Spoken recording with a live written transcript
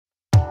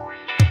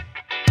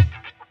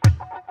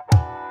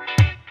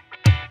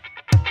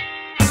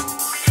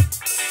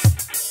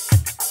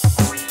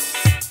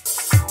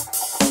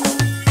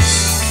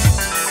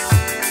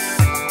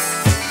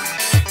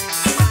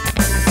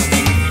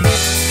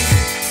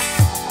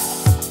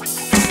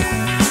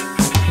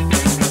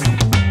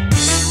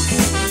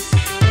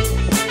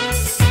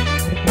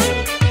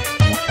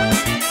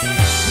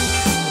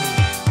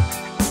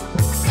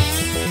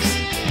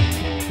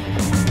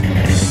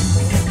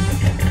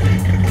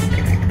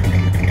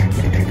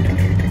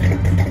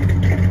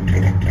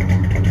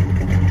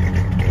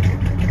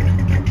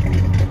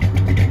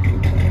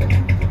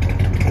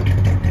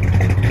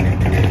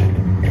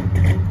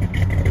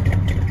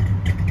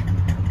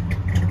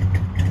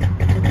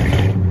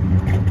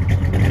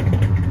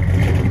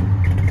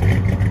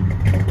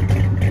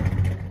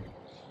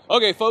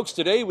Okay, folks,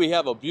 today we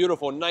have a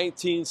beautiful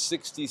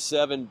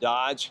 1967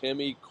 Dodge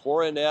Hemi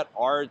Coronet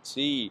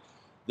RT.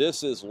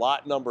 This is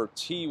lot number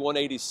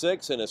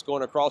T186, and it's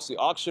going across the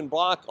auction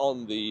block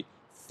on the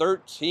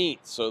 13th.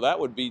 So that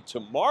would be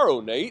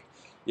tomorrow, Nate.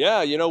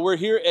 Yeah, you know, we're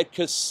here at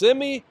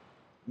Kissimmee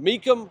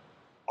Mecum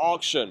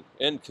auction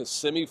in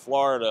Kissimmee,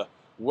 Florida,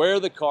 where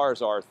the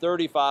cars are,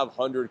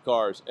 3,500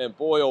 cars. And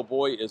boy, oh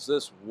boy, is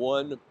this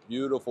one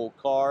beautiful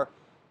car.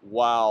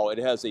 Wow, it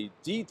has a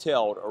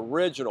detailed,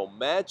 original,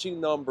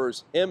 matching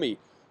numbers Hemi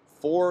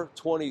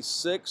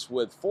 426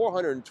 with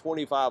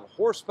 425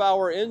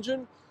 horsepower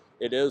engine.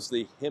 It is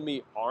the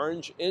Hemi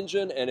orange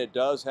engine, and it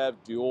does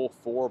have dual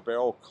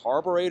 4-barrel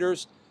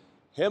carburetors,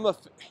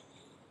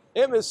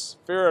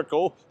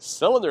 hemispherical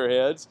cylinder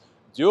heads,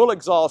 dual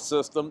exhaust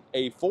system,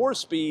 a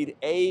 4-speed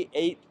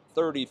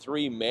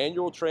A833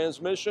 manual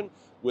transmission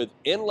with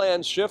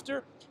inland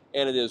shifter,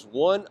 and it is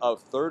one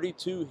of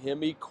 32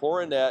 Hemi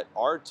Coronet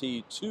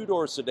RT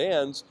two-door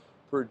sedans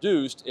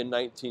produced in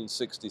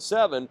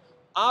 1967,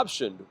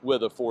 optioned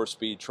with a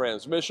 4-speed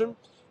transmission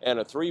and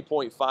a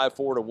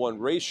 3.54-to-1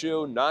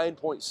 ratio,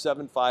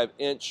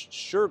 9.75-inch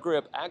sure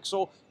grip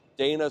axle,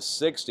 Dana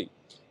 60.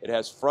 It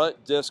has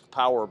front disc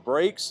power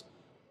brakes,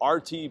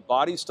 RT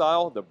body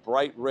style, the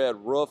bright red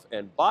roof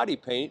and body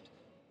paint,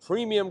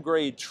 premium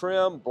grade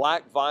trim,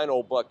 black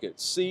vinyl bucket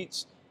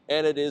seats,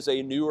 and it is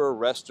a newer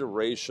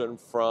restoration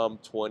from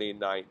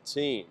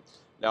 2019.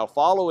 Now,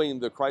 following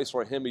the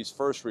Chrysler Hemi's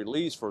first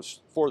release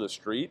for the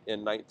street in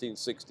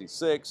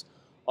 1966,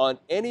 on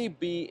any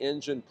B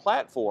engine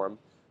platform,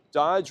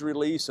 Dodge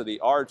release of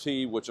the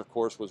RT, which of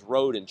course was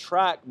road and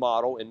track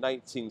model in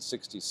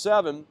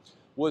 1967,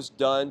 was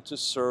done to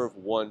serve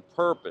one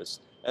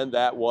purpose, and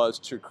that was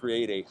to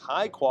create a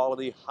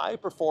high-quality,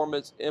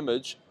 high-performance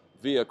image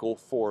vehicle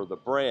for the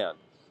brand.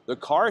 The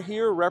car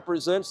here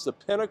represents the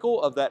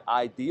pinnacle of that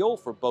ideal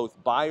for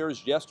both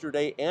buyers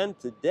yesterday and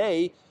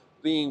today,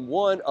 being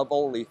one of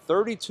only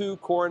 32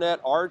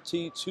 Coronet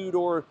RT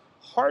two-door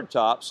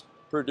hardtops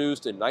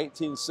produced in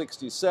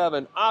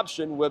 1967,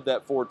 optioned with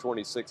that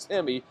 426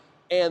 Hemi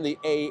and the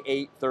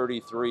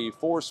A833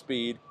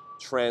 4-speed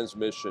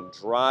transmission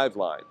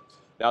driveline.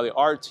 Now, the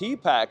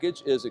RT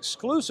package is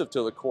exclusive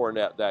to the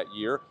Coronet that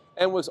year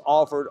and was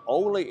offered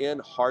only in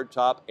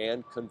hardtop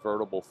and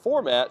convertible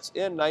formats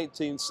in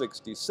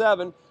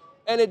 1967,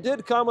 and it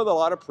did come with a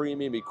lot of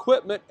premium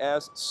equipment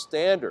as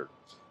standard.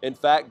 In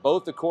fact,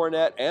 both the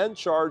Coronet and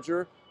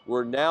Charger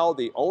were now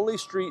the only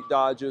street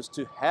Dodges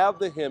to have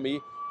the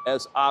Hemi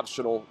as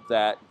optional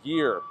that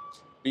year.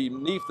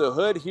 Beneath the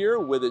hood here,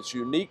 with its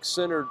unique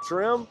centered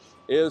trim,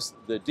 is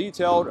the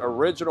detailed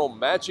original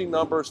matching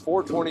numbers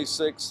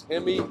 426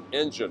 Hemi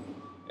engine.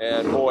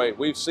 And boy,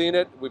 we've seen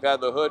it. We've had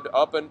the hood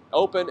open,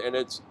 and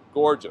it's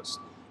gorgeous.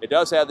 It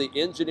does have the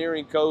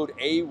engineering code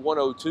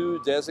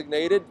A102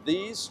 designated.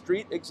 These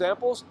street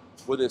examples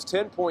with its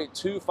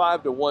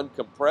 10.25-to-1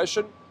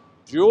 compression,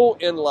 dual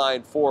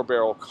inline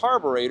 4-barrel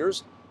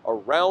carburetors, a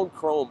round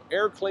chrome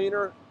air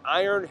cleaner,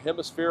 iron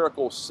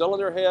hemispherical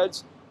cylinder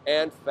heads,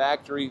 and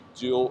factory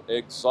dual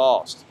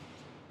exhaust.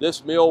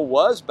 This mill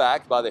was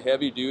backed by the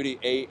heavy-duty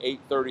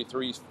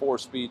A833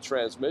 4-speed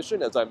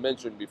transmission, as I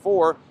mentioned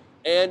before,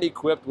 and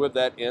equipped with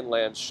that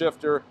inland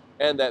shifter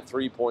and that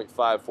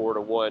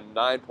 3.54-to-1,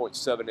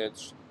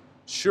 9.7-inch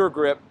sure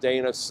grip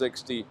Dana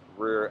 60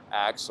 rear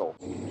axle.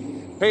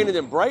 Painted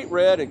in bright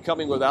red and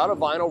coming without a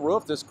vinyl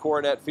roof, this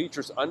Coronet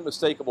features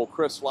unmistakable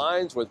crisp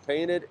lines with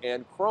painted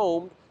and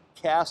chromed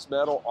cast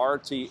metal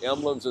RT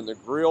emblems in the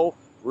grille,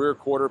 rear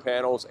quarter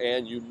panels,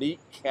 and unique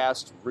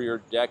cast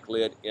rear deck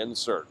lid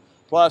insert,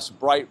 plus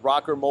bright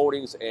rocker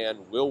moldings and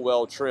wheel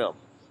well trim.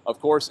 Of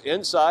course,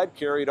 inside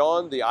carried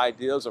on the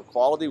ideas of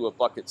quality with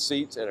bucket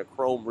seats and a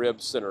chrome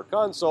ribbed center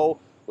console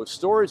with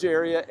storage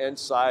area and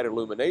side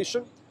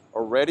illumination,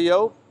 a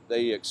radio,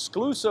 the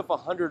exclusive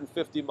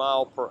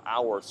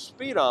 150-mile-per-hour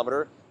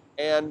speedometer,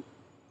 and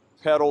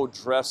pedal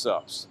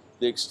dress-ups.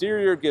 The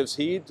exterior gives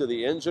heed to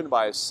the engine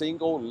by a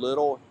single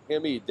little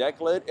Hemi deck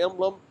lid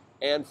emblem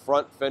and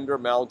front fender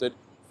mounted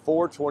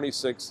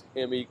 426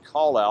 Hemi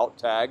call-out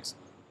tags,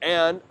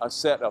 and a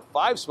set of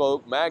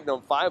 5-spoke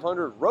Magnum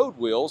 500 road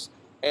wheels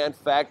and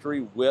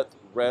factory width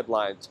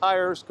redline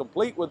tires,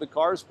 complete with the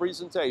car's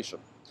presentation.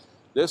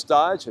 This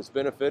Dodge has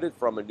benefited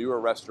from a newer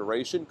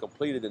restoration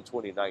completed in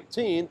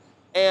 2019,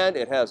 and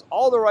it has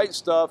all the right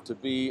stuff to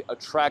be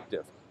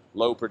attractive.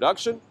 Low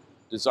production,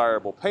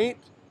 desirable paint,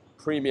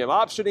 premium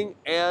optioning,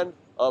 and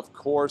of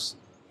course,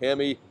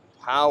 Hemi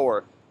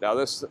power. Now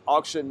this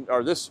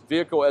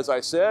vehicle, as I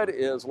said,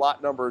 is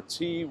lot number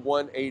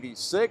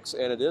T186,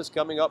 and it is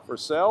coming up for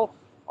sale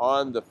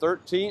on the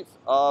 13th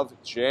of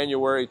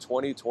January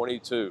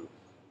 2022.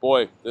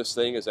 Boy, this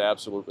thing is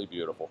absolutely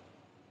beautiful.